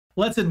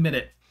Let's admit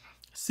it.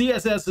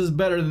 CSS is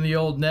better than the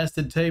old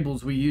nested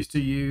tables we used to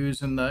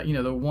use and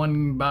the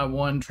one by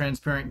one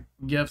transparent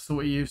GIFs that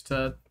we used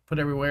to put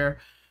everywhere.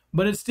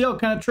 But it's still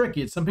kind of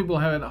tricky. Some people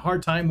have a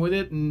hard time with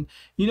it. And,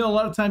 a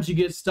lot of times you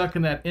get stuck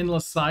in that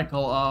endless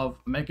cycle of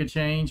make a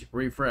change,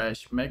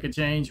 refresh, make a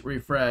change,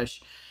 refresh.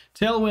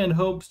 Tailwind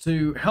hopes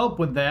to help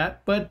with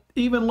that, but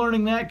even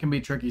learning that can be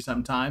tricky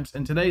sometimes.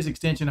 And today's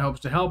extension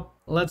hopes to help.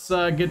 Let's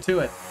get to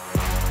it.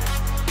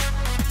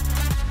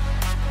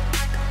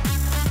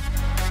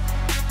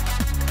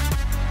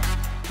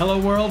 Hello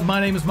world,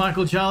 my name is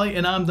Michael Jolly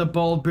and I'm the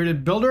Bald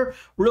Bearded Builder.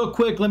 Real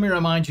quick, let me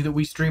remind you that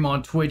we stream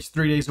on Twitch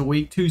 3 days a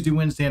week, Tuesday,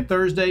 Wednesday, and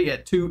Thursday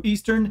at 2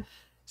 Eastern,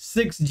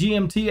 6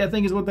 GMT, I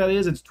think is what that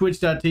is. It's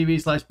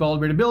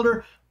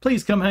twitch.tv/baldbeardedbuilder.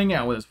 Please come hang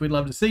out with us. We'd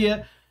love to see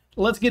you.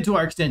 Let's get to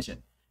our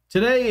extension.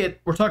 Today,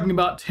 we're talking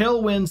about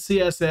Tailwind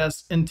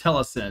CSS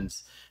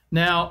Intellisense.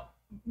 Now,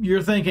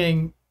 you're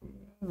thinking,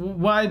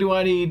 why do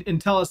I need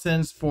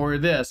Intellisense for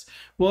this?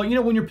 Well,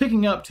 when you're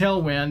picking up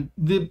Tailwind,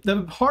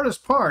 the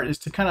hardest part is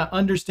to kind of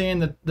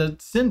understand the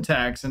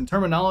syntax and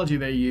terminology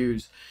they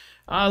use.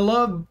 I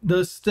love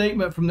the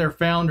statement from their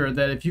founder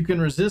that if you can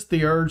resist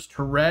the urge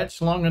to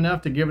retch long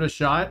enough to give it a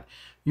shot,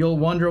 you'll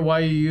wonder why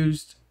you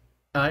used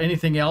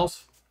anything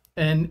else.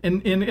 And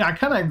I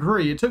kind of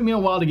agree. It took me a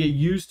while to get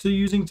used to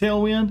using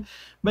Tailwind,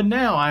 but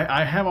now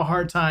I have a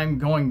hard time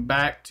going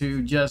back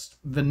to just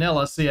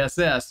vanilla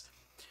CSS.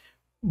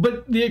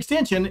 But the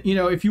extension,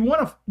 if you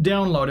want to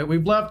download it,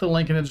 we've left the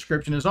link in the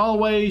description as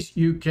always.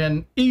 You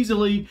can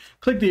easily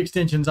click the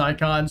extensions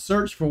icon,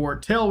 search for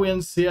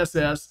Tailwind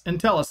CSS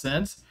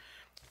Intellisense,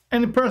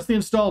 and press the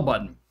install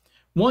button.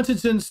 Once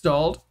it's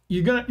installed,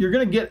 you're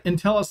gonna get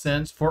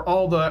Intellisense for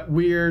all the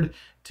weird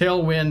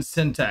Tailwind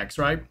syntax,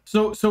 right?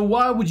 So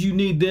why would you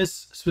need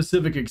this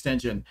specific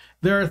extension?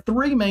 There are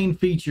three main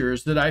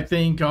features that I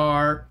think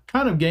are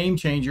kind of game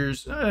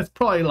changers. It's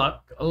probably like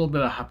a little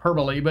bit of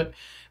hyperbole, but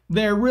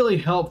they're really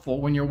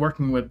helpful when you're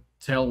working with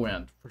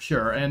Tailwind for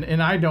sure.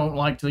 And I don't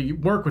like to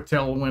work with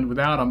Tailwind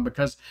without them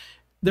because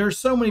there's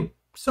so many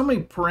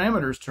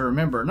parameters to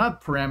remember.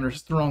 Not parameters,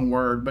 it's the wrong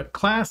word, but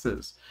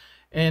classes.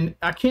 And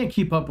I can't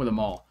keep up with them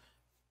all.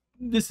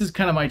 This is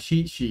kind of my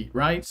cheat sheet,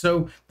 right?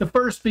 So the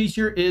first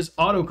feature is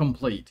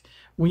autocomplete.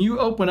 When you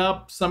open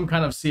up some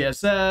kind of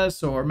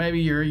CSS, or maybe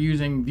you're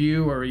using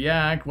Vue or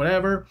React,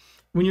 whatever,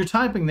 when you're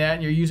typing that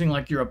and you're using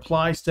like your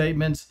apply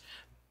statements,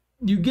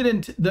 you get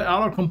into the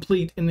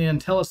autocomplete in the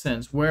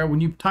Intellisense where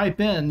when you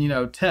type in,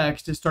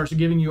 text, it starts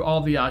giving you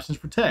all the options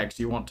for text.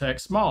 Do you want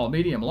text small,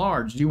 medium,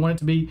 large? Do you want it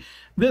to be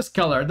this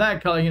color,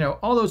 that color?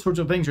 All those sorts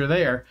of things are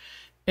there.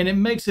 And it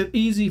makes it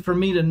easy for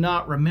me to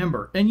not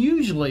remember. And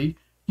usually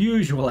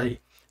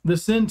the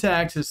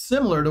syntax is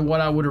similar to what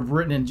I would have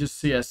written in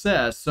just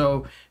CSS.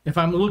 So if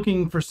I'm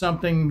looking for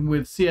something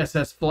with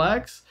CSS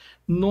Flex,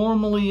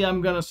 normally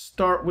I'm going to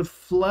start with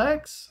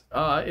Flex.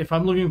 If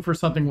I'm looking for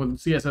something with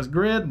CSS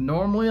Grid,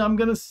 normally I'm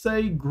going to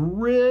say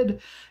Grid.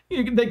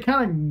 They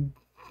kind of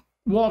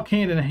walk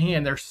hand in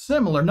hand. They're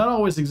similar, not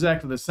always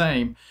exactly the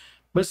same,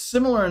 but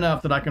similar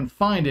enough that I can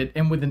find it.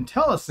 And with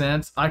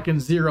Intellisense, I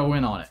can zero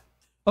in on it.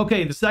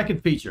 Okay, the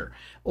second feature.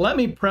 Let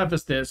me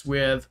preface this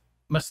with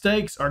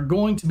mistakes are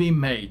going to be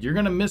made. You're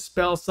going to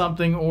misspell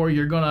something, or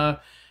you're going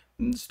to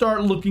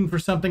start looking for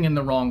something in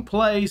the wrong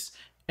place.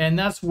 And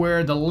that's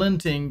where the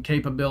linting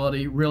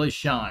capability really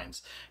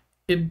shines.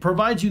 It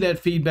provides you that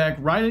feedback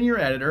right in your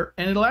editor,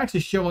 and it'll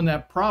actually show in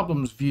that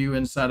problems view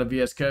inside of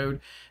vscode.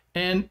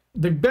 And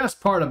the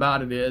best part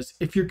about it is,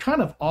 if you're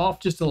kind of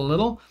off just a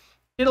little,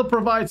 it'll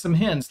provide some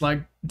hints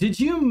like, did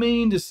you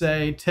mean to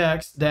say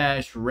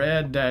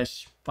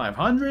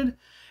text-red-500?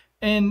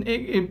 And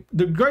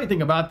the great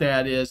thing about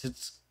that is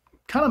it's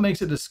kind of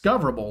makes it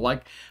discoverable.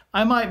 Like,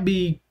 I might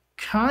be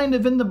kind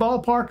of in the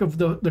ballpark of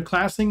the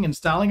classing and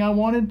styling I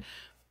wanted,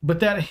 but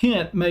that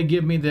hint may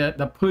give me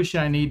the push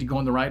I need to go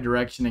in the right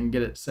direction and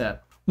get it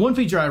set. One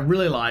feature I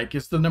really like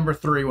is the number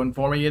 3 one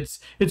for me. It's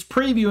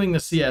previewing the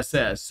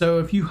CSS. So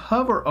if you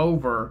hover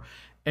over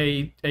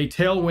a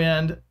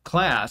Tailwind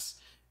class,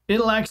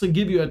 it'll actually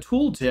give you a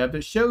tooltip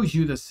that shows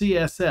you the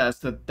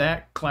CSS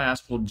that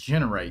class will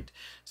generate.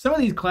 Some of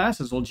these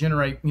classes will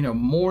generate,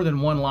 more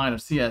than one line of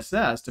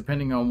CSS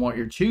depending on what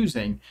you're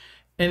choosing.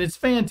 And it's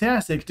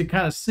fantastic to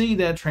kind of see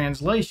that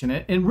translation.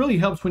 It really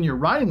helps when you're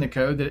writing the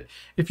code that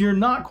if you're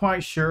not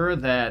quite sure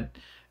that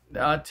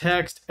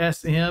text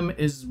SM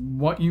is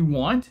what you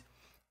want,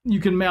 you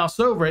can mouse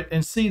over it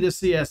and see the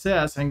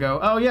CSS and go,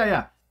 oh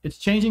yeah, it's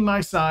changing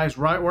my size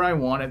right where I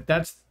want it.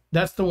 That's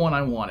the one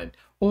I wanted.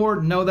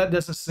 Or no, that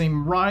doesn't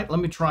seem right. Let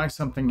me try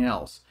something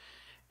else.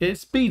 It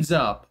speeds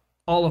up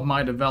all of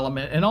my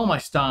development and all my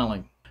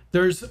styling.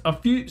 There's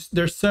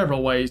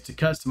several ways to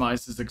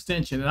customize this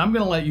extension, and I'm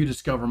going to let you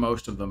discover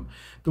most of them.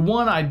 The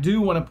one I do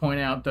want to point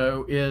out,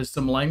 though, is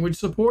some language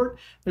support.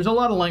 There's a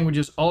lot of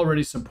languages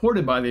already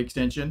supported by the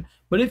extension,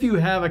 but if you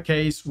have a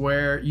case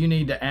where you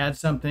need to add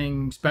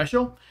something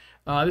special,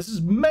 this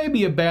is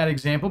maybe a bad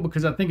example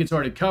because I think it's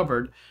already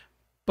covered,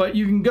 but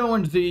you can go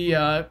into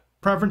the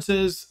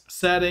preferences,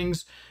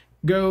 settings,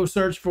 go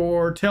search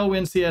for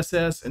Tailwind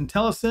CSS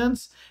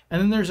Intellisense,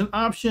 and then there's an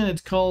option,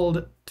 it's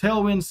called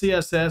Tailwind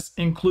CSS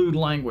Include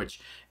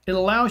Language. It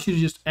allows you to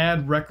just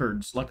add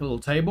records like a little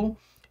table,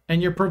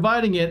 and you're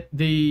providing it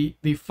the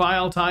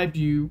file type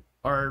you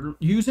are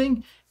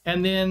using,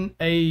 and then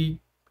a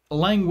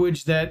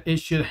language that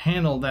it should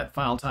handle that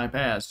file type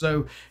as.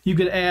 So you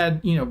could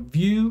add,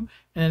 view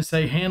and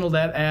say handle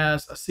that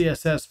as a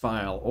CSS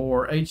file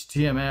or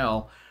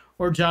HTML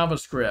or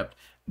JavaScript.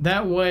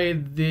 That way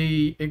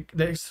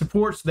it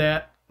supports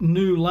that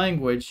new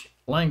language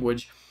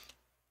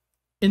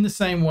in the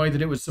same way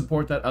that it would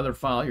support that other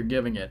file you're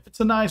giving it. It's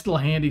a nice little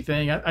handy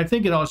thing. I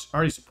think it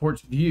already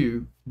supports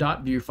view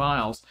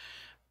files,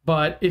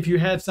 but if you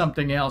had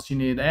something else you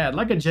needed to add,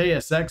 like a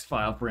JSX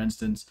file, for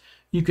instance,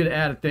 you could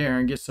add it there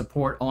and get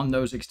support on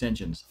those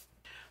extensions.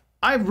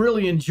 I've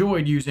really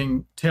enjoyed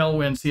using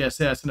Tailwind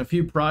CSS in a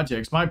few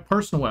projects. My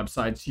personal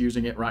website's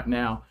using it right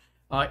now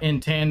in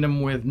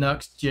tandem with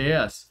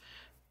Nuxt.js.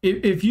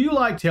 If you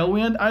like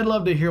Tailwind, I'd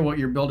love to hear what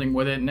you're building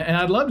with it, and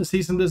I'd love to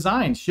see some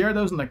designs. Share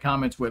those in the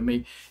comments with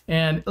me.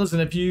 And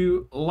listen, if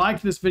you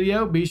liked this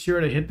video, be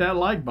sure to hit that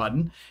like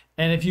button.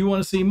 And if you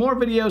want to see more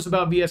videos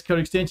about VS Code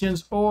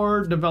extensions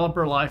or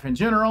developer life in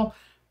general,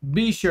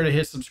 be sure to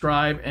hit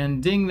subscribe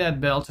and ding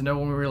that bell to know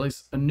when we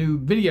release a new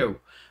video.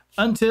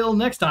 Until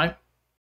next time.